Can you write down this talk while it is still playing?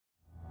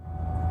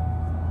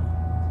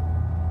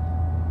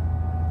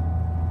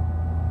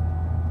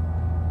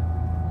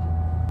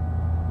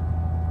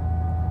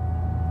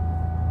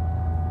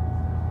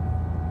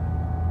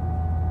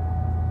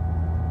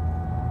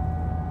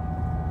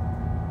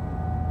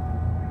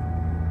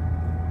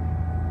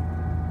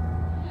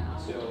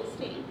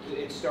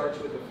starts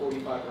with a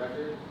 45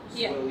 record,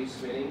 slowly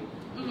spinning.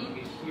 You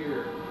can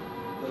hear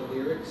the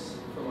lyrics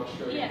from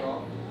Australia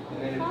Rock,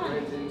 and then it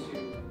turns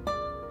into...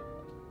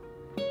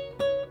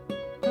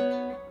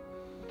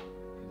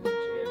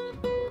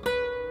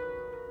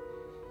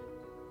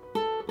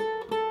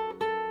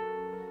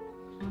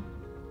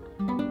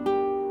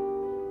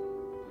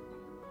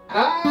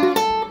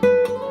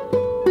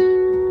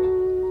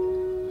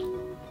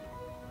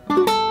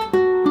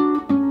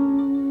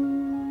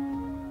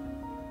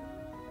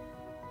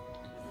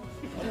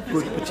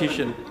 Good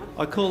petition.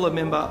 I call a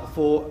member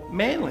for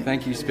Manly.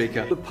 Thank you,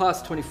 Speaker. The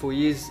past 24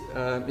 years,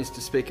 Mr.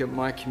 Speaker,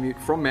 my commute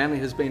from Manly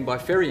has been by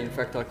ferry. In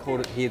fact, I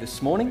caught it here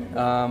this morning.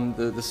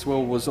 The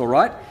swell was all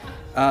right.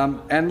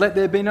 And let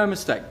there be no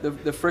mistake,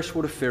 the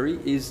freshwater ferry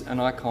is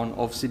an icon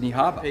of Sydney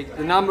Harbour.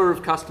 The number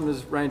of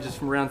customers ranges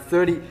from around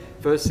 30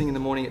 first thing in the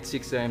morning at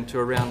 6 a.m. to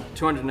around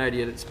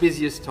 280 at its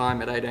busiest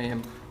time at 8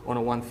 a.m. on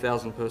a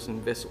 1,000 person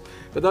vessel.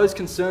 But those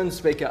concerns,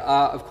 Speaker,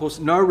 are of course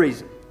no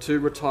reason to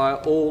retire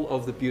all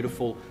of the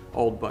beautiful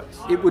old boats.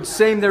 It would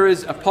seem there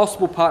is a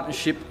possible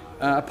partnership,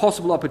 a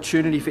possible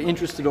opportunity for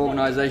interested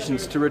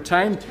organisations to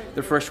retain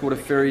the freshwater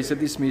ferries at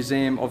this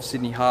Museum of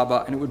Sydney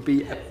Harbour, and it would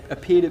be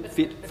appear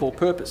fit for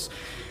purpose.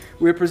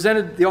 We are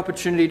presented the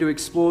opportunity to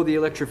explore the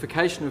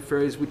electrification of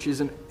ferries, which is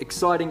an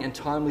exciting and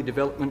timely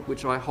development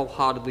which I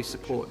wholeheartedly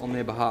support on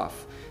their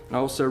behalf. And I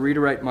also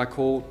reiterate my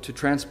call to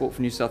Transport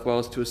for New South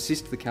Wales to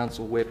assist the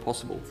Council where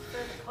possible.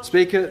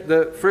 Speaker,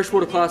 the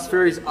freshwater class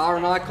ferries are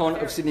an icon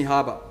of Sydney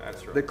Harbour.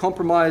 Right. The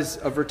compromise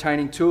of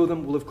retaining two of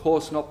them will of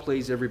course not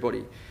please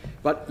everybody,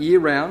 but year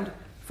round,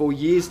 for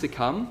years to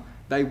come,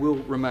 they will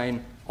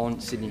remain on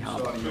Sydney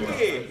Harbour.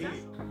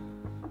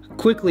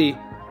 Quickly,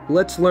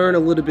 let's learn a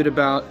little bit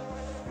about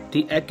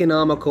the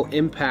economical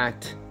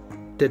impact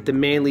that the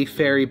Manly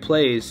Ferry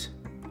plays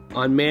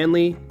on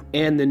Manly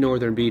and the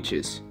Northern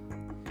Beaches.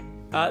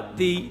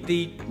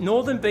 The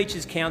Northern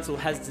Beaches Council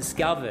has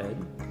discovered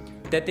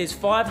that there's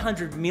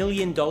 $500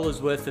 million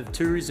worth of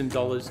tourism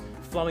dollars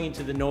flowing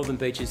into the Northern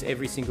Beaches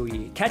every single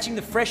year. Catching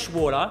the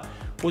freshwater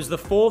was the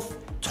fourth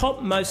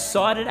top most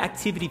cited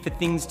activity for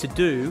things to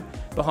do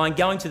behind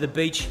going to the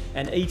beach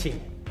and eating.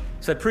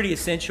 So pretty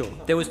essential.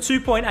 There was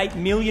 2.8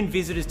 million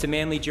visitors to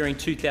Manly during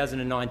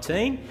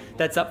 2019.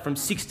 That's up from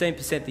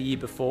 16% the year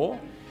before.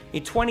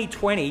 In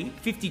 2020,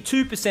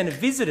 52% of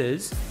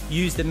visitors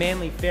used the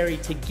Manly Ferry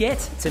to get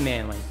to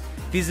Manly.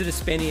 Visitor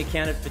spending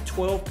accounted for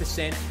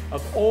 12%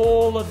 of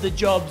all of the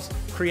jobs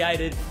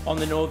created on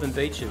the Northern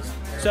Beaches.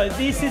 So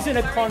this is an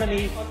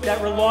economy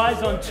that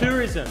relies on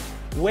tourism.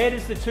 Where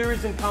does the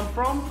tourism come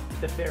from?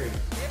 The ferries.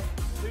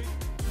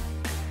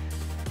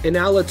 And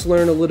now let's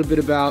learn a little bit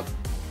about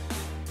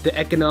the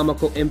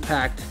economical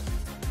impact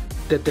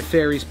that the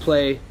ferries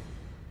play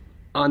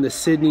on the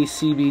Sydney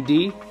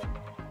CBD,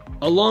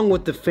 along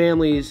with the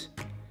families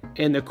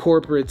and the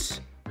corporates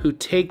who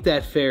take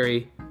that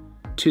ferry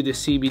to the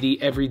CBD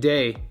every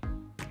day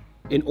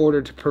in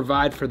order to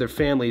provide for their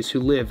families who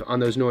live on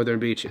those northern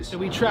beaches. So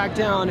we tracked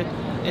down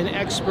an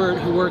expert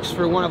who works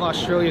for one of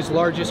Australia's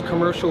largest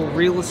commercial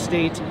real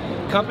estate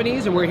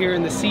companies, and we're here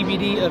in the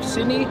CBD of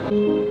Sydney.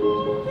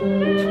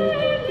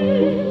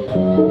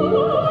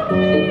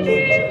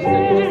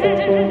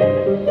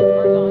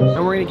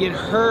 And we're going to get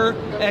her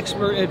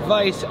expert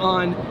advice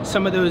on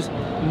some of those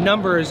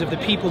numbers of the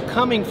people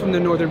coming from the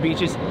northern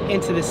beaches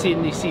into the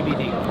Sydney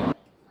CBD.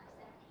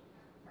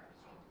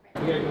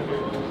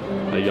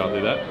 Hey, y'all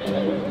do that?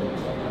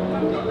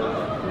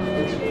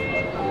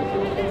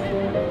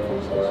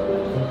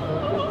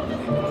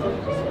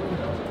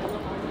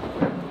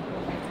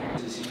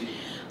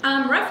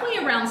 Roughly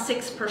around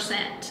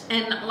 6%,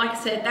 and like I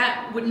said,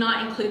 that would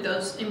not include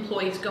those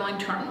employees going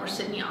to our North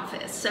Sydney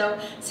office. So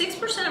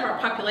 6% of our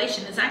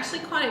population is actually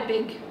quite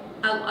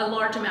a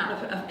large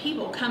amount of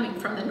people coming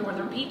from the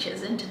northern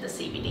beaches into the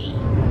CBD.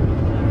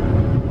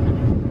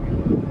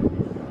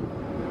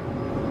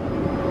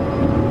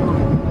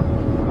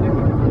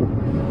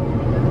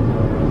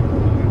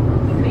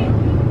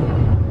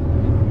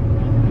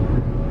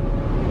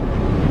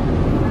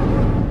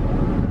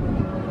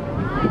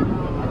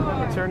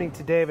 Turning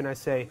to Dave and I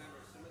say,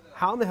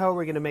 how in the hell are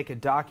we going to make a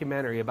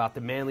documentary about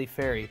the Manly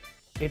Ferry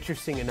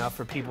interesting enough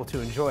for people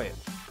to enjoy it?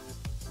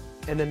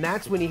 And then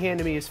that's when he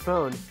handed me his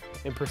phone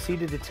and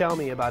proceeded to tell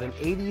me about an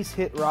 80s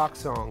hit rock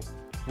song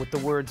with the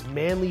words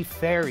Manly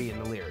Ferry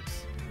in the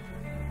lyrics.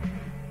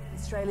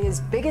 Australia's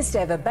biggest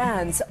ever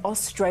band's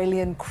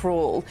Australian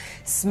Crawl.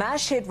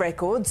 Smash hit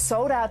records,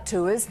 sold out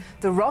tours,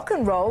 the Rock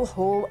and Roll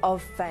Hall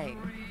of Fame.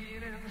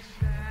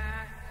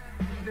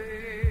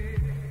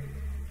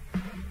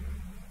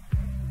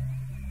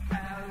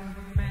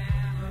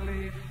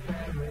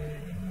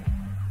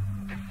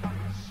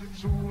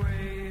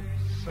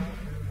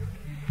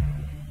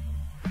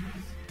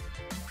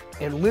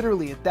 And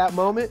literally at that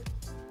moment,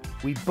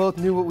 we both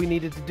knew what we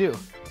needed to do.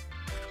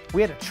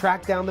 We had to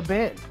track down the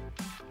band.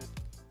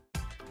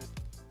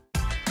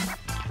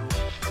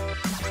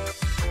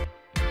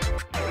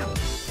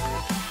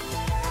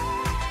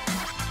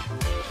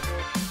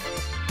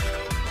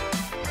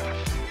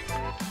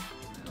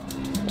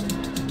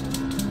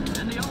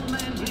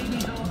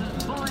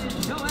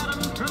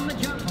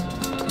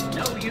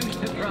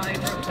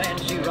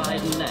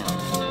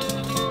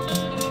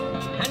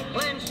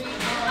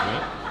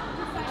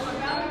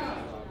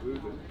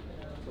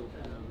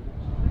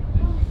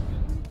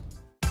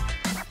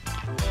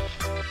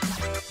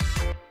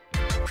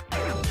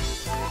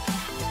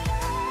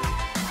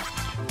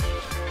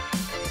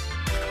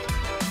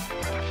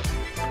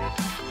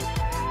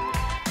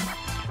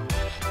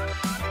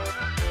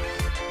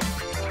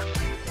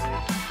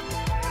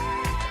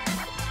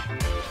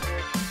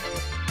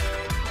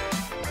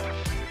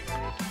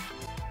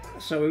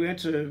 So we went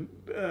to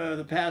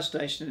the power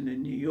station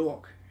in New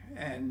York,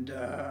 and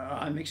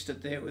I mixed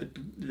it there with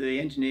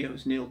the engineer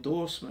was Neil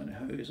Dorsman,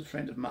 who is a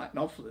friend of Mark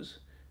Knopfler's,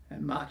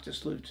 and Mark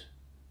just lived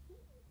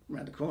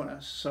around the corner.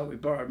 So we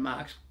borrowed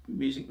Mark's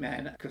Music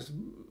Man, because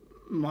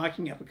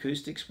miking up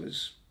acoustics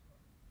was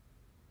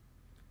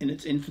in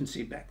its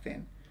infancy back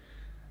then.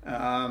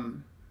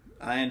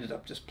 I ended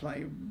up just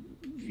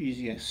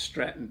using a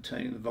Strat and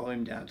turning the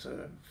volume down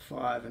to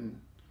 5 and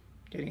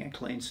getting a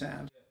clean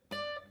sound.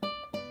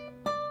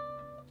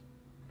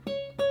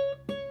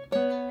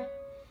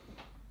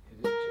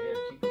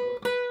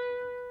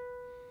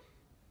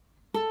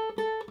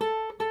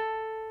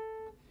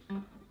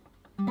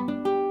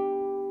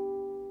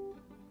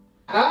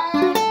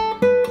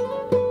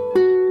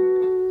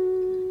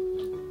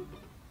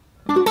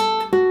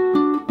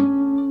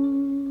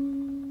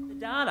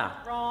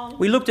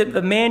 We looked at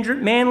the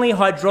Manly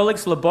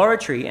Hydraulics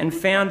Laboratory and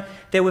found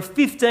there were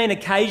 15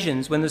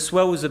 occasions when the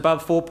swell was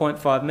above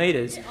 4.5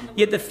 metres,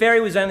 yet the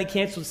ferry was only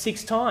cancelled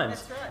 6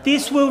 times.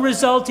 This will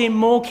result in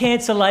more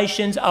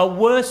cancellations, a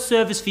worse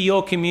service for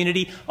your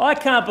community. I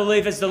can't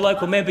believe as the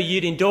local member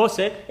you'd endorse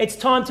it. It's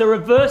time to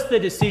reverse the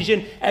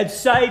decision and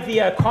save the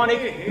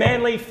iconic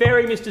Manly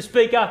Ferry, Mr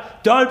Speaker.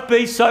 Don't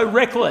be so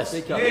reckless.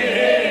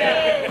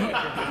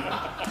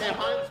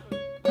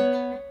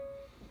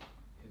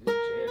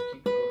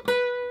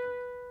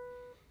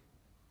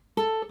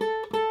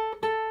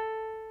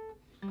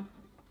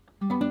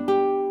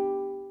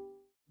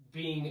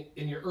 Being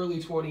in your early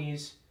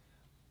 20s,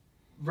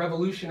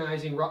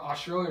 revolutionizing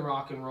Australian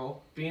rock and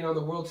roll, being on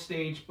the world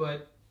stage,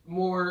 but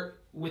more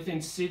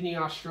within Sydney,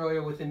 Australia,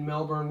 within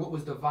Melbourne. What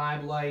was the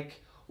vibe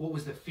like? What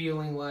was the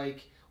feeling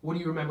like? What do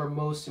you remember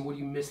most, and what do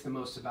you miss the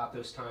most about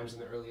those times in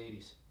the early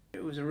 80s?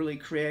 It was a really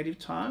creative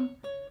time.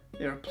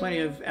 There are plenty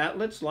of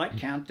outlets like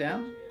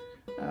Countdown.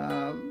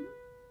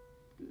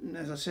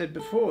 As I said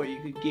before,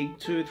 you could gig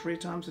 2 or 3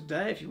 times a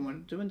day if you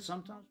wanted to, and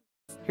sometimes.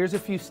 Here's a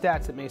few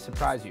stats that may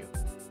surprise you.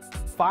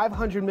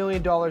 $500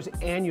 million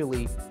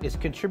annually is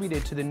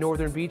contributed to the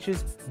northern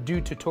beaches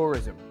due to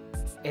tourism.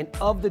 And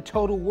of the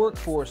total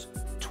workforce,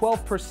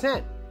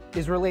 12%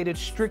 is related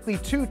strictly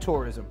to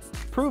tourism,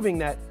 proving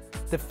that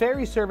the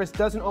ferry service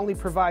doesn't only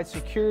provide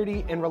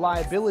security and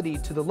reliability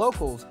to the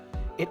locals,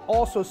 it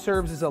also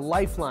serves as a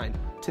lifeline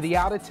to the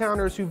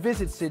out-of-towners who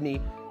visit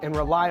Sydney and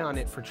rely on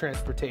it for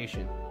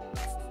transportation.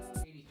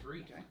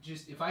 83.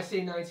 Just if I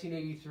say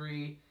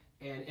 1983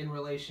 and in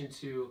relation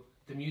to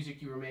the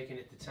music you were making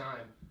at the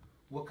time,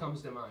 what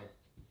comes to mind?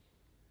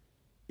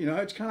 You know,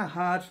 it's kind of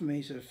hard for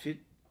me to fit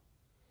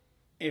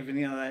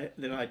everything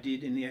that I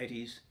did in the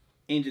 80s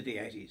into the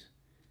 80s.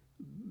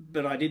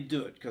 But I did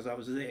do it because I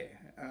was there.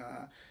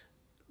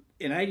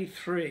 In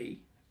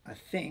 83, I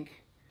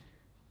think,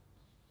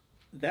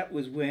 that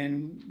was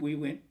when we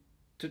went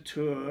to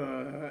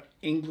tour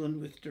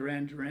England with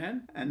Duran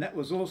Duran. And that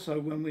was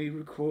also when we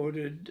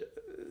recorded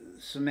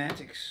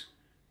Semantics,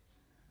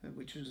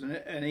 which was an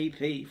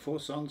EP, 4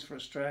 songs for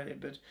Australia,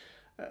 but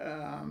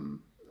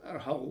a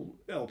whole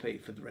LP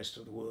for the rest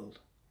of the world.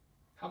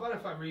 How about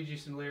if I read you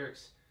some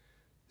lyrics?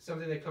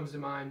 Something that comes to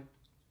mind.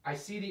 I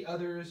see the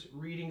others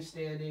reading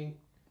standing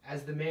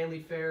as the Manly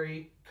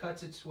Ferry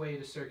cuts its way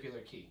to Circular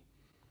Quay.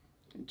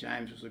 And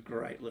James was a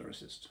great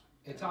lyricist.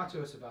 And talk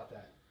to us about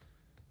that.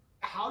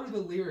 How do the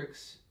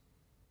lyrics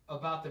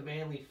about the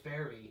Manly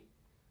Ferry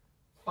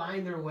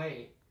find their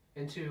way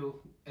into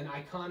an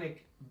iconic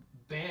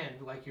band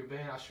like your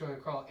band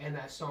Australian Crawl and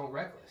that song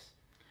Reckless?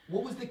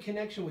 What was the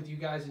connection with you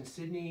guys in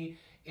Sydney,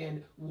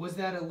 and was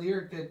that a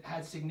lyric that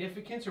had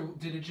significance, or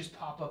did it just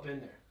pop up in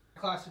there?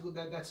 Classical,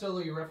 that solo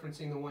you're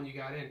referencing, the one you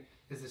got in,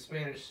 is the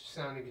Spanish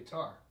sounding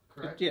guitar,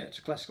 correct? Yeah, it's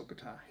a classical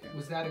guitar. Yeah.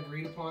 Was that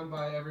agreed upon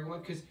by everyone?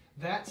 Because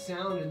that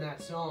sound in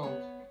that song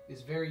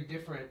is very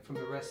different from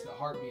the rest of the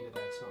heartbeat of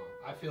that song.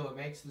 I feel it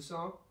makes the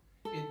song.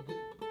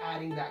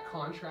 Adding that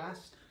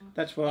contrast.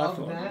 That's what I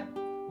thought. That,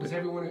 was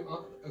everyone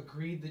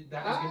agreed that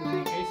that was going to be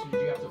the case, or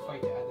did you have to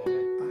fight to add that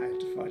in? I had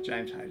to fight.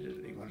 James hated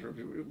it. He wanted to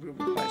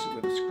replace it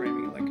with a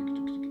screaming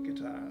electric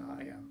guitar.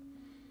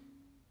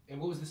 And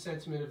what was the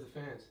sentiment of the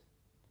fans?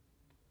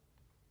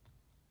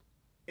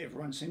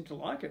 Everyone seemed to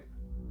like it.